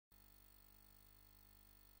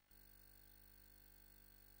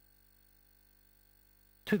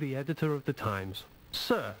To the editor of the Times.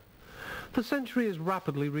 Sir, the century is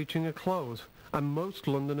rapidly reaching a close, and most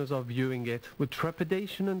Londoners are viewing it with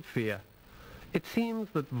trepidation and fear. It seems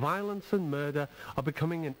that violence and murder are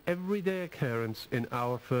becoming an everyday occurrence in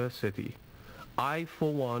our fair city. I,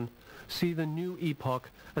 for one, see the new epoch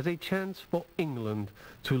as a chance for England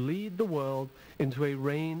to lead the world into a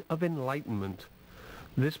reign of enlightenment.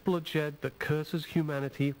 This bloodshed that curses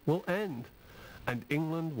humanity will end, and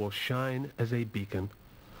England will shine as a beacon.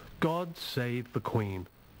 God save the Queen,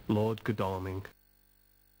 Lord Godalming.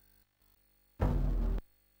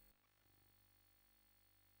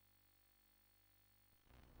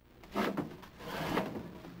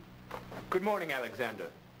 Good morning, Alexander.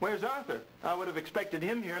 Where's Arthur? I would have expected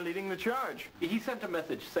him here leading the charge. He sent a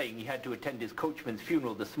message saying he had to attend his coachman's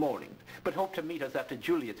funeral this morning, but hoped to meet us after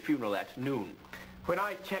Juliet's funeral at noon. When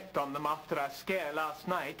I checked on them after our scare last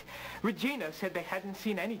night, Regina said they hadn't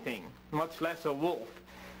seen anything, much less a wolf.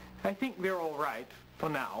 I think they're all right, for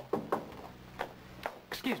now.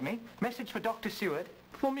 Excuse me, message for Dr. Seward.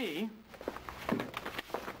 For me?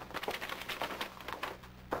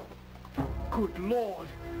 Good Lord!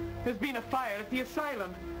 There's been a fire at the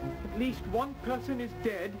asylum. At least one person is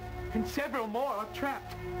dead, and several more are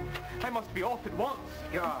trapped. I must be off at once.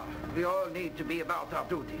 Yeah, we all need to be about our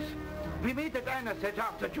duties. We meet at Anna said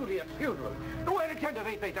after Juliet's funeral. No, I can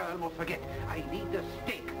wait, I almost forget. I need a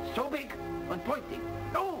stake, so big and pointing.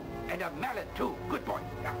 Oh, and a mallet too. Good boy.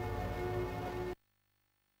 Yeah.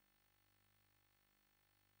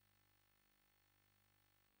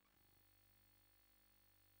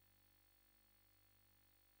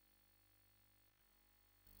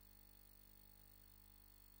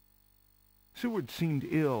 Seward seemed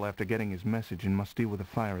ill after getting his message and must deal with a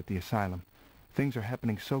fire at the asylum. Things are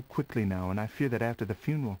happening so quickly now, and I fear that after the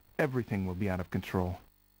funeral, everything will be out of control.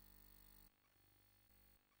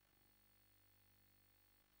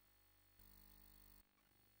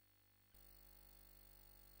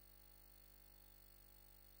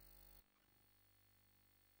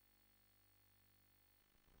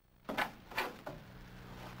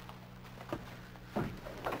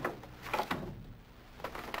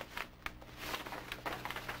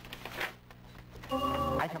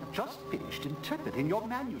 I have just finished interpreting your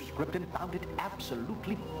manuscript and found it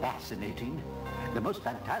absolutely fascinating. The most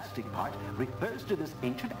fantastic part refers to this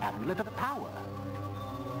ancient amulet of power.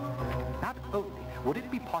 Not only would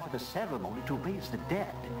it be part of a ceremony to raise the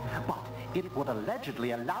dead, but it would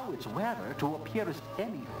allegedly allow its wearer to appear as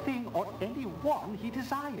anything or anyone he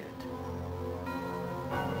desired.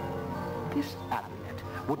 This amulet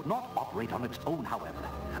would not operate on its own, however,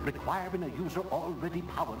 requiring a user already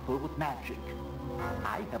powerful with magic.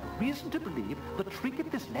 I have reason to believe the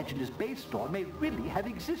trinket this legend is based on may really have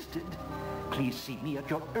existed. Please see me at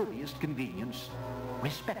your earliest convenience.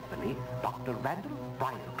 Respectfully, Dr. Randall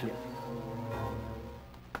Briarcliff.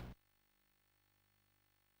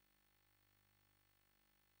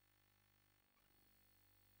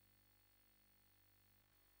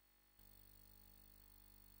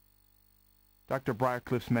 Dr.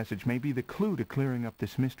 Briarcliff's message may be the clue to clearing up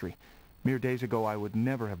this mystery. Mere days ago, I would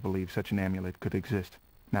never have believed such an amulet could exist.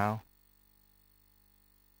 Now,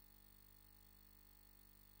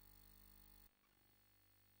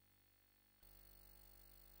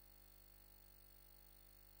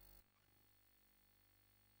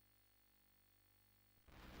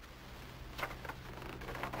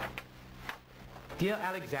 Dear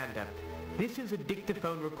Alexander, this is a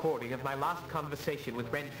dictaphone recording of my last conversation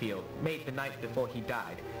with Renfield, made the night before he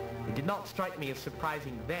died. It did not strike me as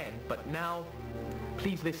surprising then, but now,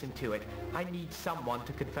 please listen to it. I need someone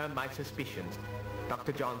to confirm my suspicions.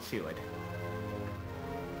 Dr. John Seward.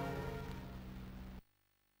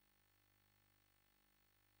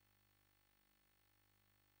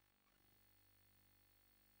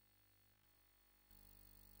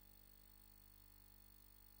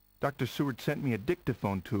 Dr. Seward sent me a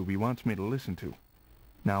dictaphone tube he wants me to listen to.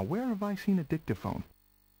 Now, where have I seen a dictaphone?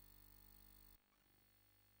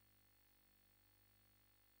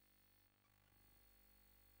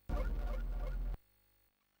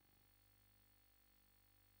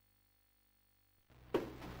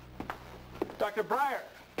 Dr. Briar!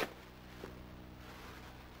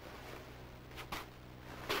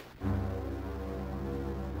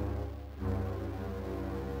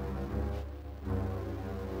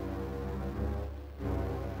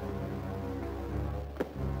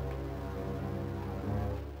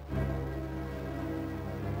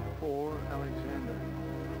 Poor Alexander.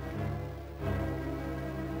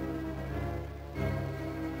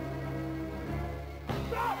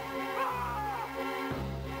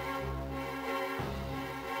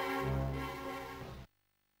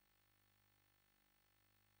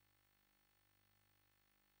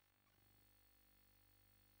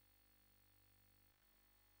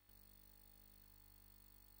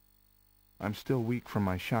 I'm still weak from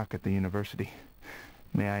my shock at the university.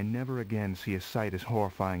 May I never again see a sight as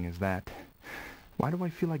horrifying as that. Why do I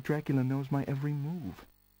feel like Dracula knows my every move?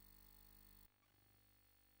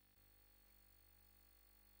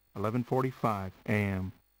 11:45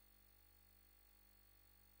 a.m.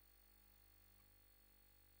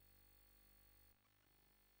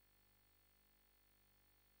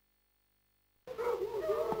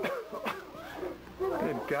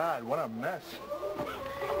 Good God, what a mess.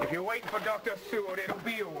 If you're waiting for Dr. Seward, it'll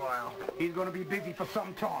be a while. He's going to be busy for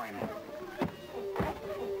some time.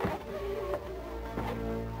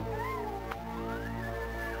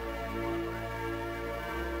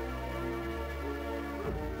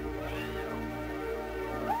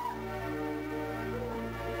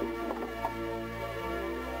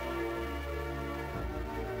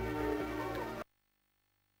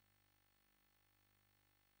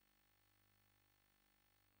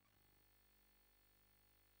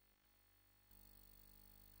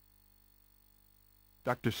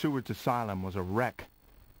 Dr. Seward's asylum was a wreck.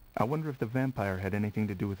 I wonder if the vampire had anything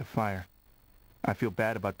to do with the fire. I feel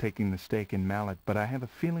bad about taking the stake and mallet, but I have a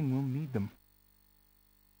feeling we'll need them.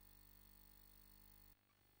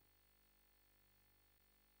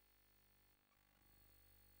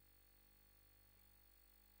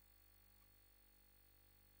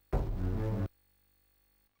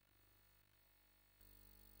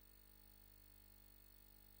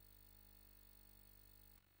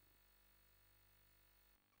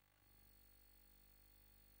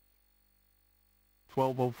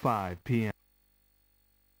 "12:05 p.m.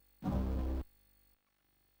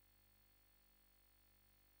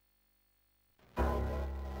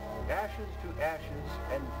 Ashes to ashes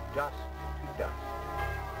and dust to dust.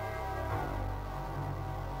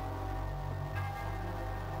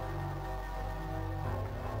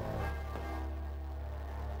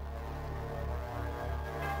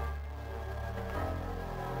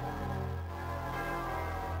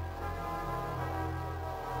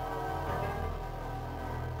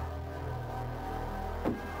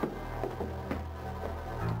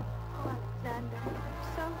 Alexander, I'm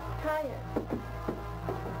so tired.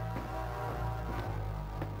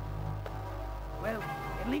 Well,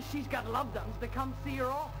 at least she's got loved ones to come see her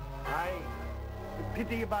off. Aye. The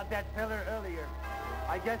pity about that feller earlier.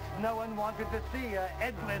 I guess no one wanted to see a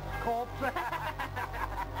headless corpse.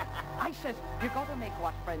 I says, you gotta make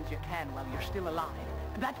what friends you can while you're still alive.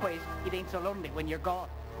 That way, it ain't so lonely when you're gone.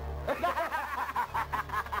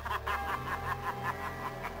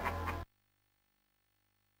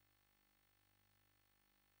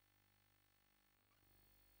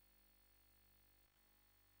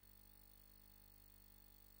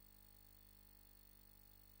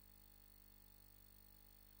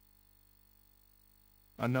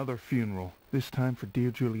 Another funeral, this time for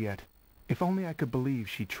dear Juliet. If only I could believe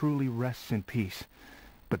she truly rests in peace.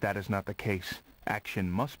 But that is not the case.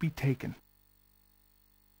 Action must be taken.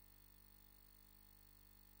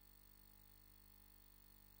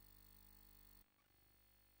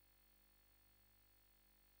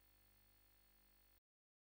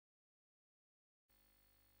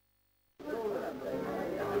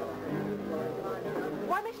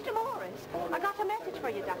 Why, Mr. Morris, I got a message for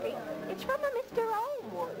you, Ducky. It's from a Mr.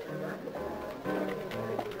 Olmwood.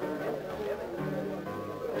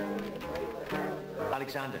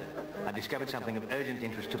 Alexander, I've discovered something of urgent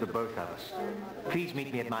interest to the both of us. Please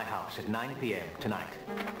meet me at my house at 9 p.m. tonight.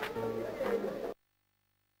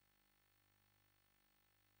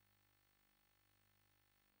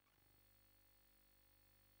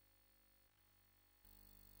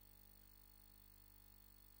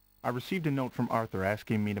 I received a note from Arthur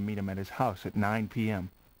asking me to meet him at his house at 9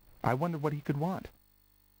 p.m. I wondered what he could want.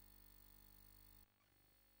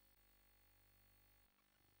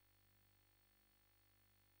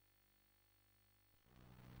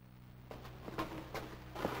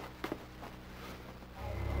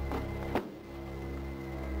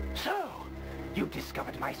 So, you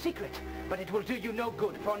discovered my secret, but it will do you no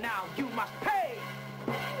good, for now you must pay!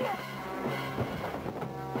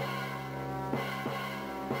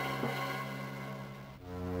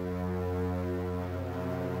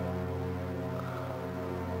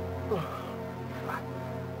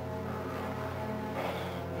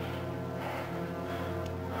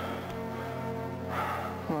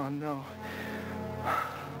 Oh, no.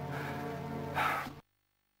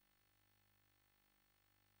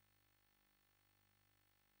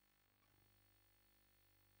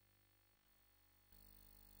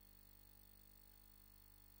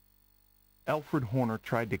 Alfred Horner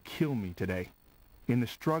tried to kill me today. In the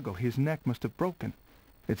struggle, his neck must have broken.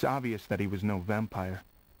 It's obvious that he was no vampire.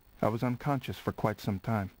 I was unconscious for quite some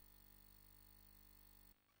time.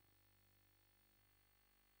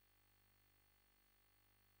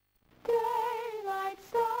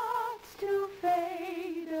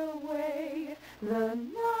 The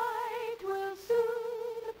night will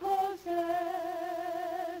soon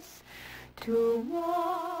possess.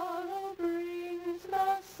 Tomorrow brings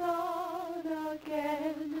the sun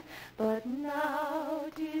again, but now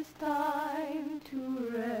 'tis time to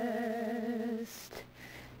rest.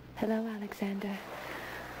 Hello, Alexander.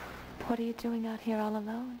 What are you doing out here all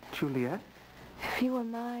alone? Juliet? If you were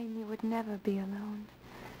mine, you would never be alone.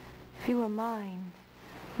 If you were mine,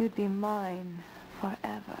 you'd be mine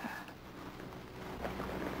forever.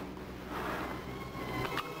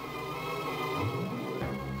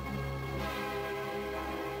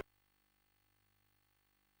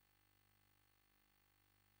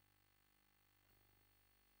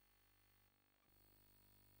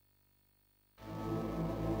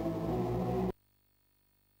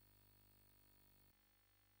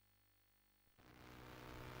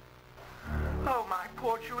 Oh, my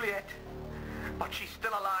poor Juliet. But she's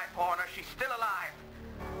still alive, Horner. She's still alive.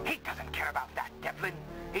 He doesn't care about that, Devlin.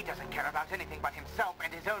 He doesn't care about anything but himself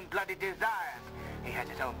and his own bloody desires. He has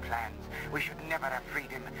his own plans. We should never have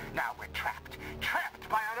freed him. Now we're trapped. Trapped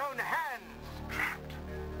by our own hands. Trapped.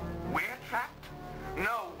 We're trapped?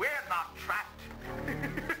 No, we're not trapped.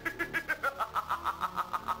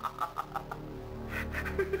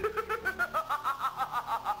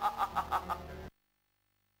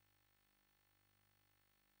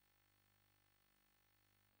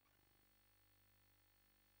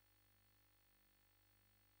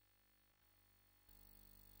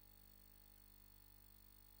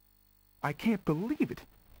 I can't believe it.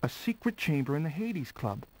 A secret chamber in the Hades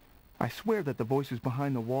Club. I swear that the voices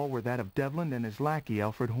behind the wall were that of Devlin and his lackey,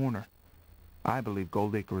 Alfred Horner. I believe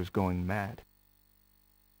Goldacre is going mad.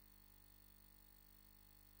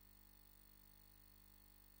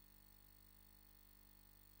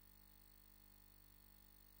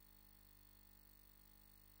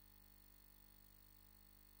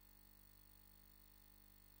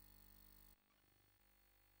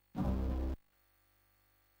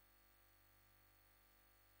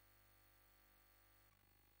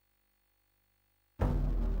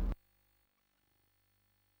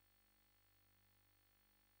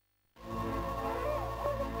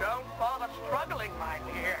 Struggling, my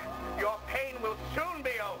dear. Your pain will soon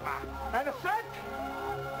be over. Anisette!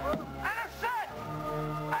 Anisette!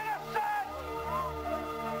 Anisette!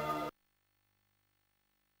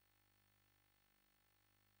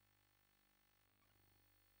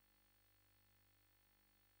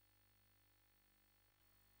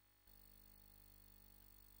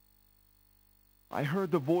 I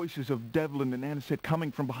heard the voices of Devlin and Anisette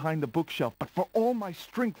coming from behind the bookshelf, but for all my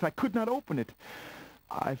strength I could not open it.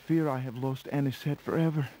 I fear I have lost Anisette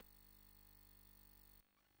forever.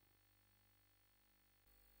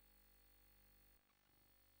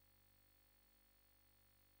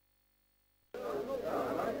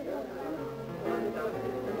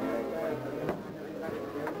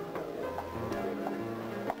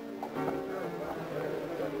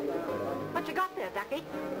 What you got there, Ducky?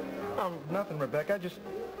 Oh, nothing, Rebecca. I just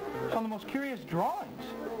saw the most curious drawings.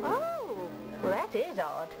 Oh, well, that is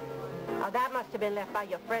odd. Oh, that must have been left by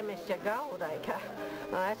your friend, Mr. Goldacre.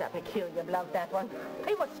 Oh, that's a peculiar bloke, that one.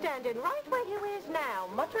 He was standing right where you is now,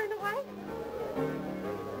 muttering away.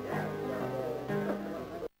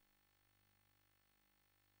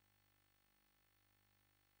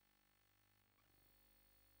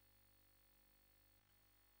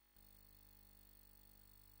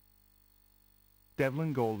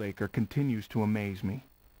 Devlin Goldacre continues to amaze me.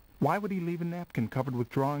 Why would he leave a napkin covered with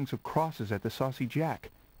drawings of crosses at the Saucy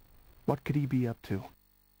Jack? What could he be up to?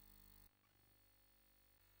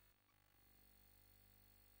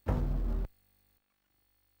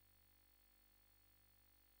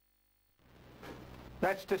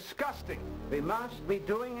 That's disgusting. We must be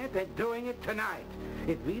doing it and doing it tonight.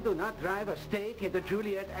 If we do not drive a stake into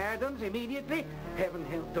Juliet Adams immediately, heaven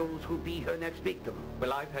help those who be her next victim.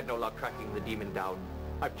 Well, I've had no luck tracking the demon down.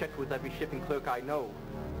 I've checked with every shipping clerk I know.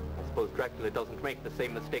 I suppose Dracula doesn't make the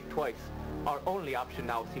same mistake twice. Our only option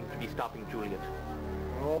now seems to be stopping Juliet.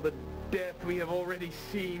 All the death we have already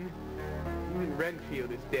seen. Even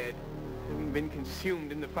Renfield is dead, having been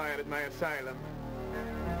consumed in the fire at my asylum.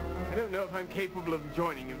 I don't know if I'm capable of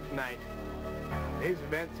joining him tonight. These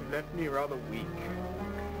events have left me rather weak.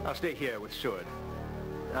 I'll stay here with Seward.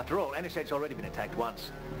 After all, Anisette's already been attacked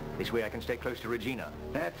once. This way I can stay close to Regina.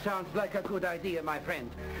 That sounds like a good idea, my friend.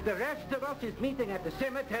 The rest of us is meeting at the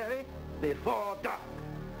cemetery before dark.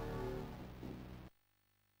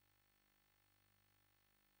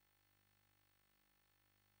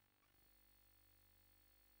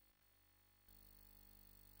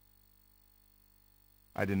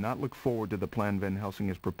 I did not look forward to the plan Van Helsing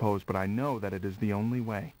has proposed, but I know that it is the only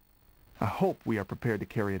way. I hope we are prepared to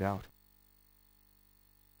carry it out.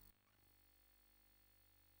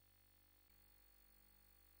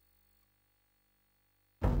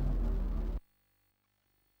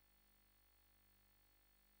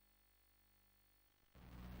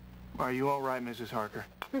 Are you all right, Mrs. Harker?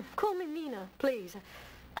 Call me Mina, please.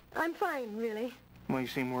 I'm fine, really. Well, you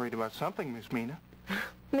seem worried about something, Miss Mina.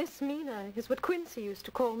 Miss Mina is what Quincy used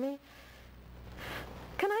to call me.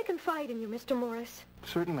 Can I confide in you, Mr. Morris?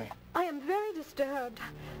 Certainly. I am very disturbed.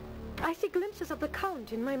 I see glimpses of the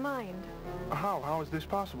Count in my mind. How? How is this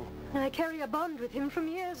possible? I carry a bond with him from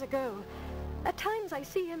years ago. At times I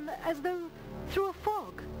see him as though through a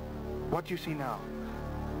fog. What you see now,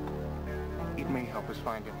 it may help us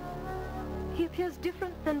find him. He appears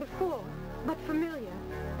different than before, but familiar.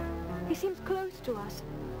 He seems close to us.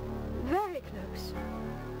 Very close.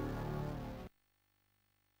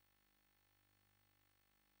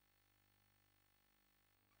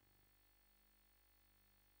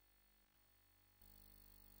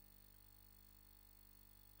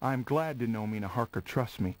 I'm glad to know Mina Harker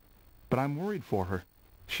trusts me, but I'm worried for her.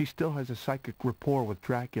 She still has a psychic rapport with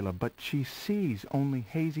Dracula, but she sees only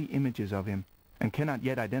hazy images of him and cannot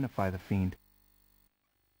yet identify the fiend.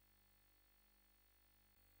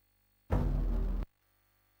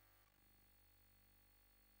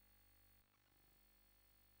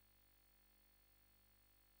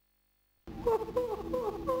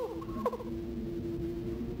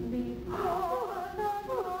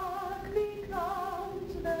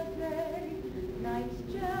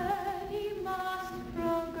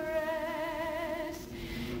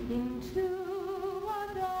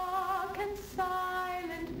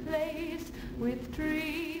 with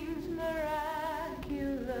dreams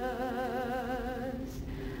miraculous.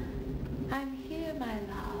 I'm here, my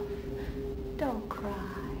love. Don't cry.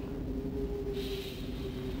 Shh.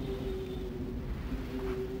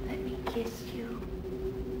 Let me kiss you.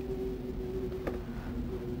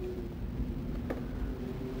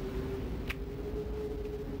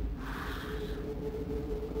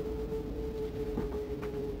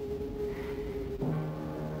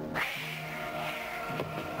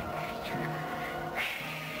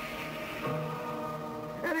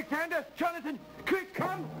 Jonathan, quick,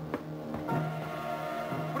 come!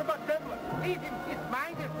 What about Devlin? Leave him. His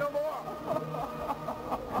mind is no more.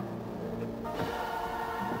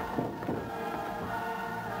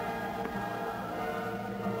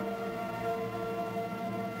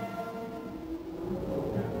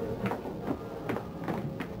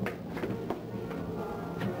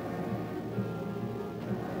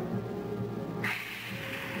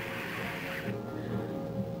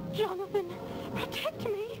 Jonathan, protect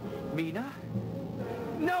me. Mina?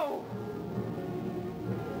 No!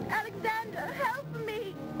 Alexander, help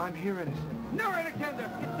me! I'm here, innocent. No, Alexander!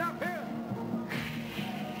 It's not fair!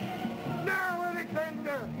 No,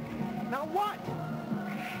 Alexander! Now what?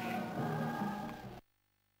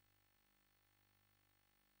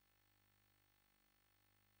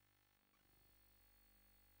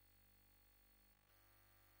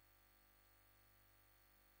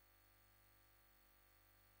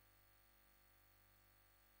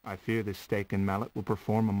 I fear this stake and mallet will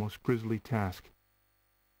perform a most grisly task.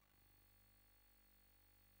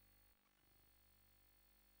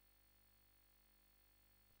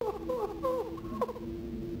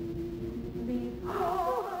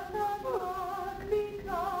 Before the dark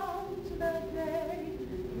becomes the day,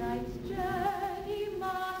 night's journey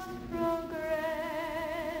must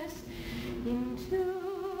progress into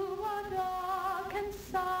a dark and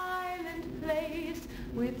silent place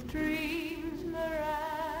with dreams miraculous.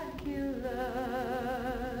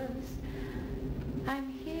 I'm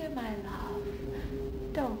here, my love.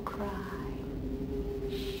 Don't cry.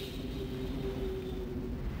 Shh.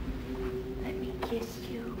 Let me kiss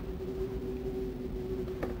you.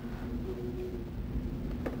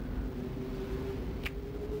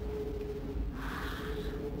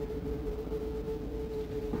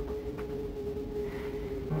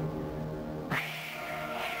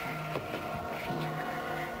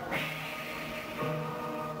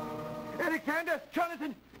 Alexander!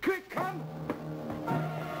 Jonathan! Quick, come!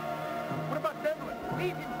 What about Devlin?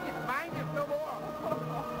 Leave him. His mind is no more.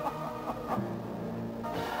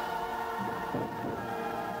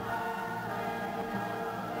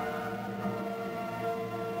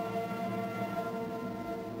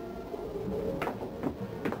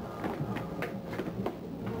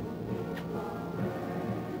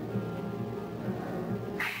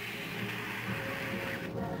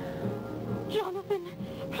 Jonathan,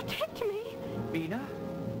 protect me. Mina?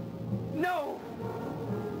 No!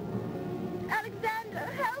 Alexander,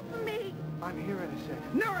 help me. I'm here,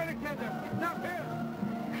 innocent. No, Alexander! It's not fair!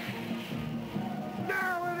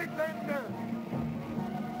 Alexander!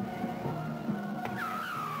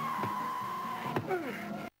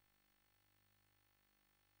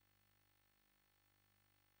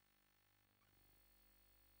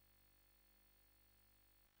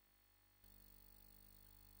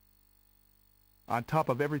 On top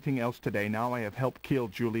of everything else today, now I have helped kill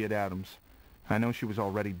Juliet Adams. I know she was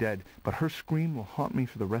already dead, but her scream will haunt me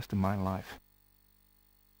for the rest of my life.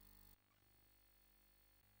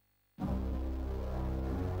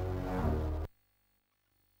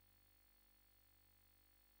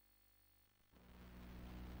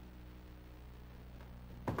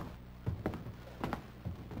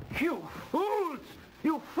 You fools!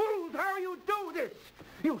 You fools! How you do this?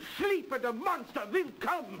 You sleep and the monster will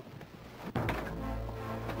come!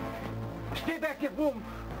 Stay back, you boom!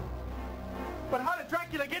 But how did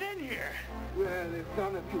Dracula get in here? Well, if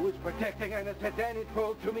none of you is protecting Anisette, then it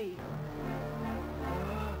falls to me.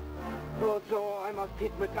 Also, I must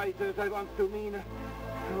hypnotize her as I once do Mina.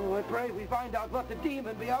 Oh, I pray we find out what the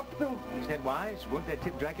demon be up to. Is that wise? Won't that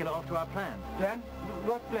tip Dracula off to our plan? Plan?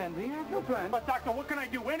 What plan? We have no plan. But, Doctor, what can I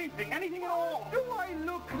do? Anything at all. Do I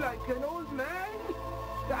look like an old man?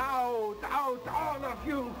 Out, out, all of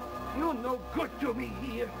you! You're no good to me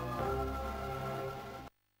here.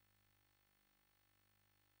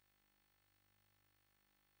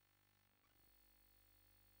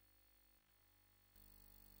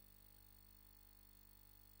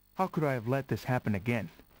 How could I have let this happen again?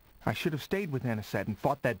 I should have stayed with Anisette and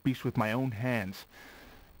fought that beast with my own hands.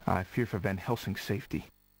 I fear for Van Helsing's safety.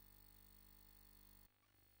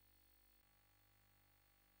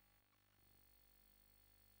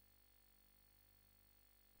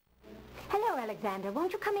 Hello, Alexander.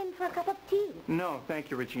 Won't you come in for a cup of tea? No,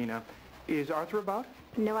 thank you, Regina. Is Arthur about?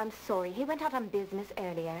 No, I'm sorry. He went out on business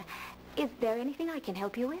earlier. Is there anything I can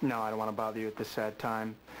help you with? No, I don't want to bother you at this sad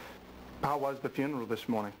time. How was the funeral this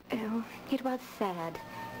morning? Oh, it was sad.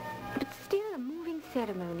 But still a moving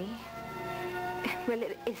ceremony. Well,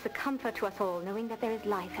 it's a comfort to us all, knowing that there is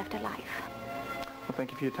life after life. Well,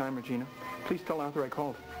 thank you for your time, Regina. Please tell Arthur I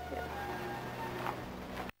called.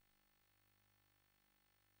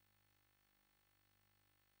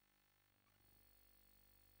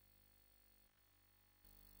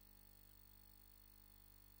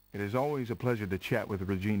 It is always a pleasure to chat with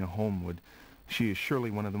Regina Holmwood. She is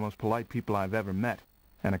surely one of the most polite people I've ever met,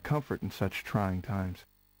 and a comfort in such trying times.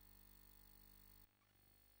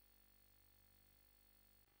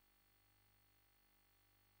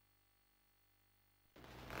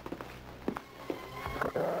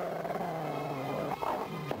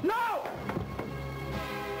 No!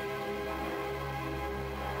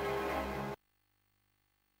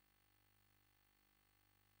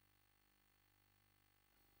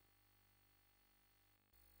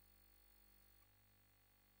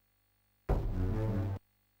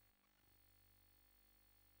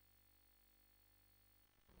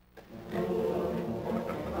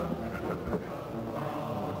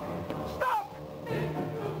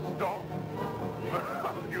 Stop!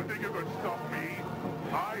 You think you could stop me?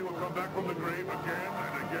 I will come back from the grave again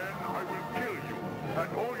and again. I will kill you and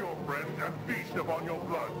all your friends and feast upon your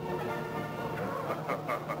blood.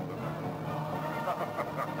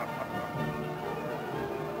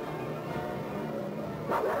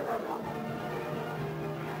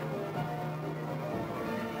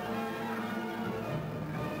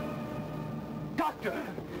 Doctor!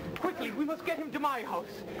 Quickly, we must get him to my house.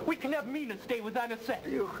 We can have Mina stay with Anisette.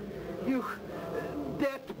 You,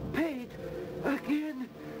 debt paid again.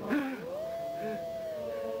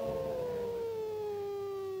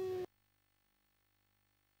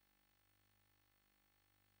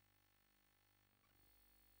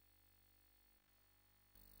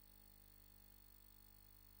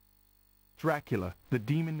 Dracula, the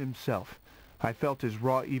demon himself. I felt his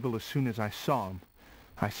raw evil as soon as I saw him.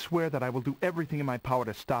 I swear that I will do everything in my power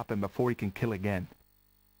to stop him before he can kill again.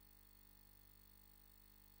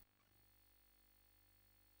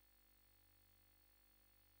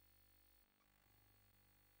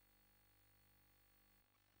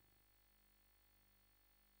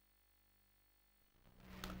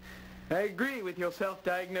 I agree with your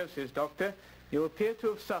self-diagnosis, Doctor. You appear to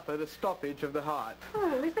have suffered a stoppage of the heart.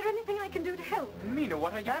 Oh, is there anything I can do to help? Mina,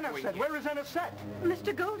 what are you doing? Where is Anisette?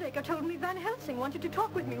 Mr. Goldacre told me Van Helsing wanted to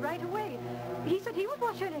talk with me right away. He said he would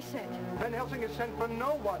watch Anisette. Van Helsing is sent for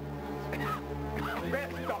no one.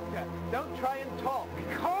 Rest, Doctor. Don't try and talk.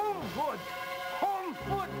 Holmwood!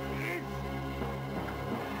 Holmwood is...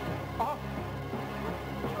 Oh!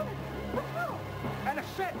 What's wrong?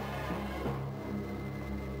 Anisette!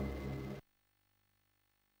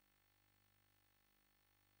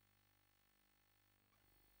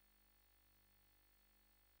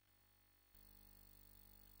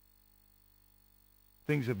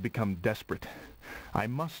 Things have become desperate. I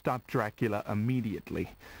must stop Dracula immediately.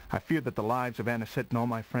 I fear that the lives of Anisette and all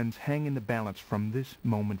my friends hang in the balance from this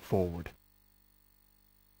moment forward.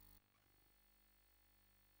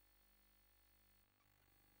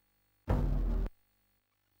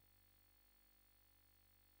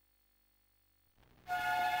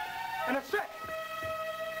 Anisette!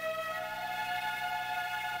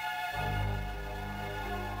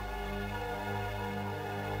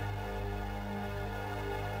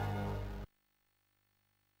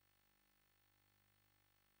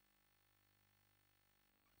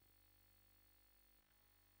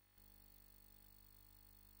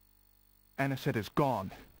 Anisette is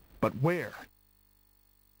gone. But where?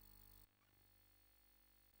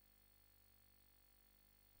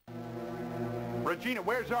 Regina,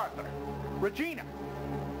 where's Arthur? Regina!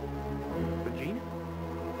 Regina?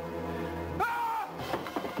 Ah!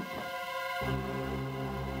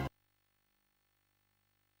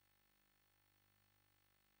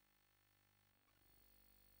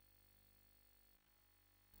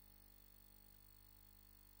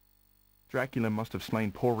 Dracula must have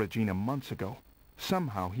slain poor Regina months ago.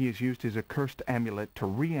 Somehow he has used his accursed amulet to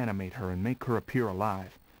reanimate her and make her appear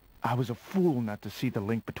alive. I was a fool not to see the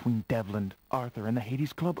link between Devlin, Arthur, and the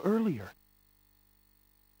Hades Club earlier.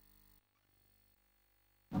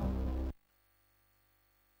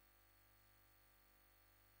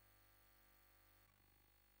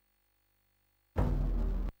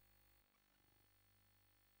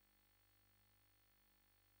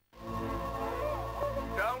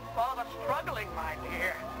 Don't bother struggling, my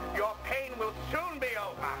dear. Your pain will soon be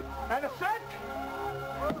over. Anisette!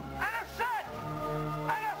 Anisette!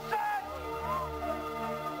 Anisette!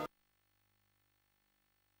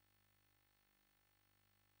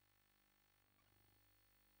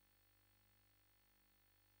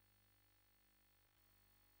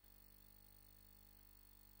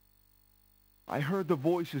 I heard the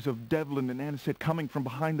voices of Devlin and Anisette coming from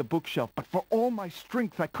behind the bookshelf, but for all my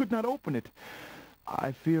strength I could not open it.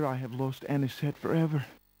 I fear I have lost Anisette forever.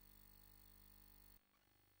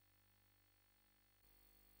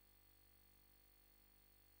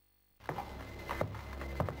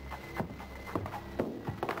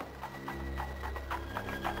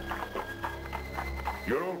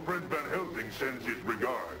 Your old friend Van Helsing sends his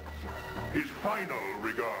regards. His final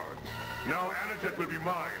regards. Now Anisette will be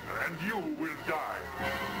mine, and you will die.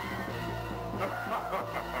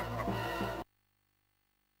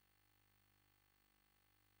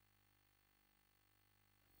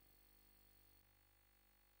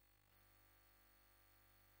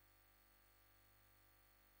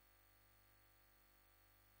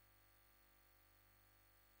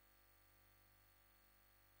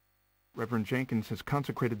 Reverend Jenkins has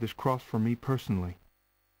consecrated this cross for me personally.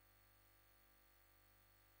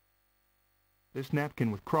 This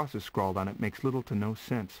napkin with crosses scrawled on it makes little to no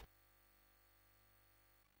sense.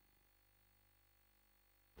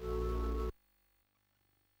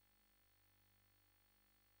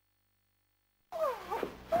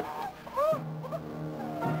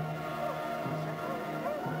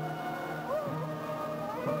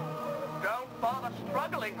 Don't bother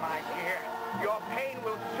struggling, my dear. Your pain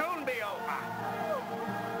will soon be over.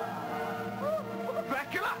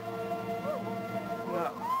 Dracula!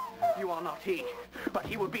 No, you are not he. But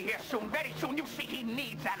he will be here soon, very soon. You see, he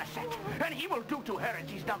needs Anisette. And he will do to her as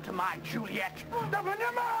he's done to my Juliet. Devlin,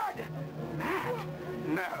 you're mad! Mad?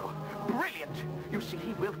 No. Brilliant. You see,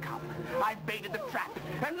 he will come. I've baited the trap.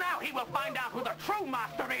 And now he will find out who the true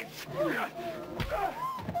master is.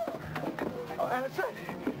 Oh, Anisette,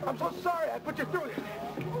 I'm so sorry I put you through this.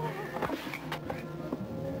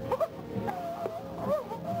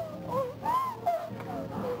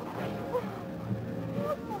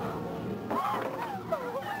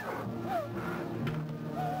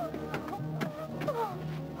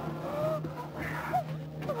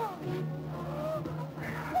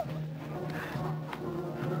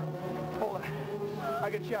 Hold on.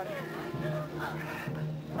 I'll get you out of here.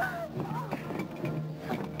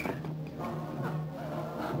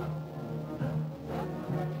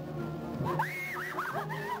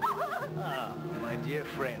 Ah, my dear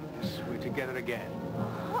friends, we're together again.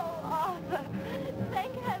 Oh, Arthur,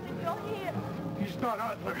 thank heaven you're here. He's not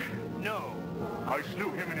Arthur. No. I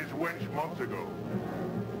slew him and his wench months ago.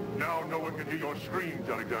 Now no one can hear your screams,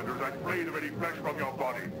 Alexander, as I flay the very flesh from your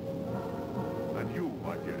body. And you,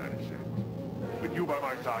 my dear Anisette, with you by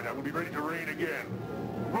my side, I will be ready to reign again,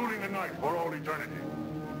 ruling the night for all eternity.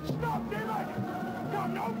 Stop, David! Go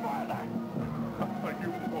no farther!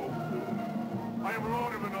 You fool. I am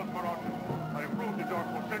Lord of the Nosferatu. I have ruled the dark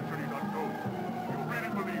for centuries untold. You really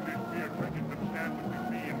believe this mere trinket can stand between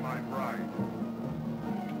me and my bride?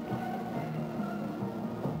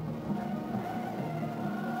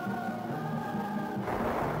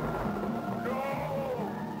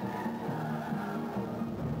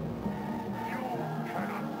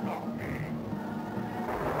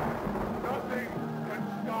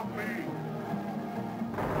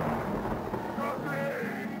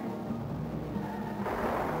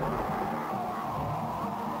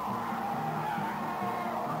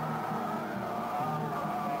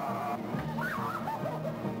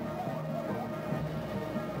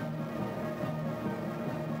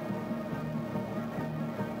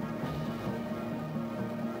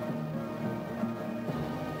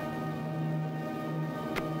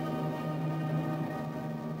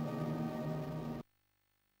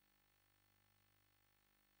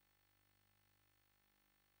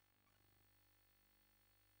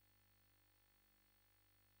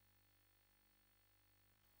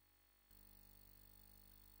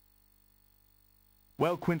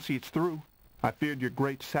 Well, Quincy, it's through. I feared your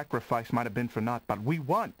great sacrifice might have been for naught, but we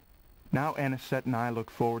won. Now Anisette and I look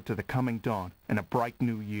forward to the coming dawn and a bright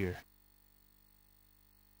new year.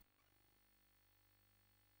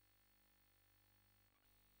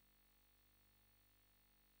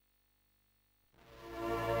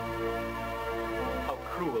 How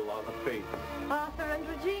cruel are the fates. Arthur and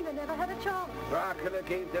Regina never had a chance. Dracula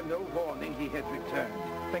gave them no warning he had returned.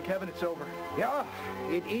 Thank heaven it's over. Yeah,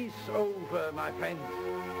 it is over, my friends.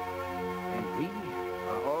 And we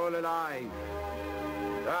are all alive.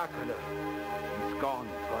 Dracula is gone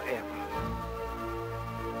forever.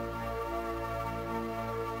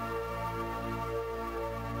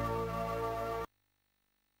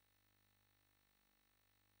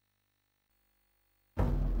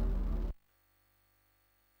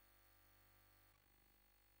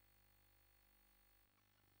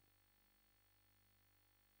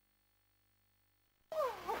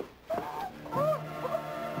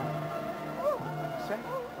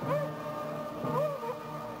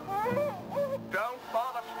 Don't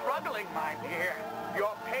bother struggling, my dear.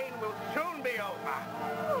 Your pain will soon be over.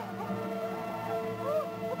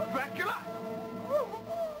 Dracula?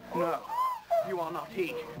 No, you are not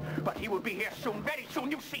he. But he will be here soon, very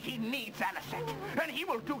soon. You see, he needs Anisette. And he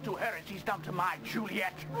will do to her as he's done to my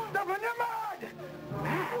Juliet. Dublin, you're mad!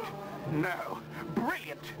 Mad? No.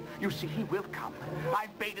 Brilliant. You see, he will come. I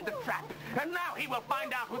baited the trap. And now he will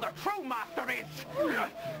find out who the true master is.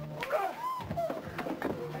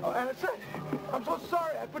 Oh, Anisette, I'm so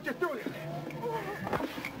sorry I put you through this.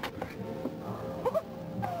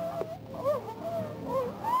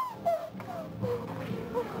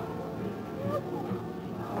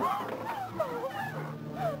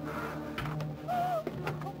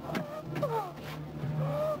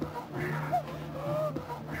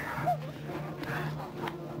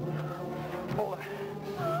 Hold on.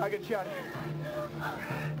 I get you out of here.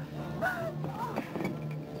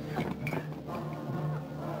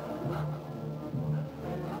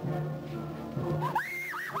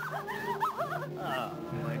 Ah,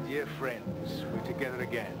 my dear friends, we're together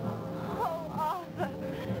again. Oh, Arthur.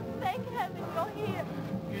 Thank heaven you're here.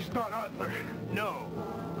 He's not Arthur. No.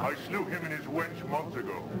 I slew him and his wench months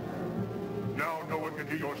ago. Now no one can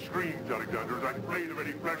hear your screams, Alexander, as I flay the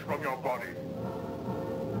very flesh from your body.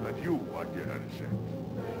 And you, my dear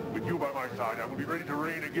Anisette, with you by my side, I will be ready to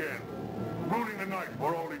reign again, ruling the night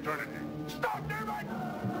for all eternity. Stop, Dermot!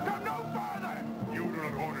 Come no farther! You do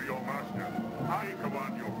not order your master. I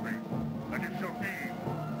command your fate, and it shall be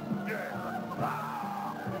death.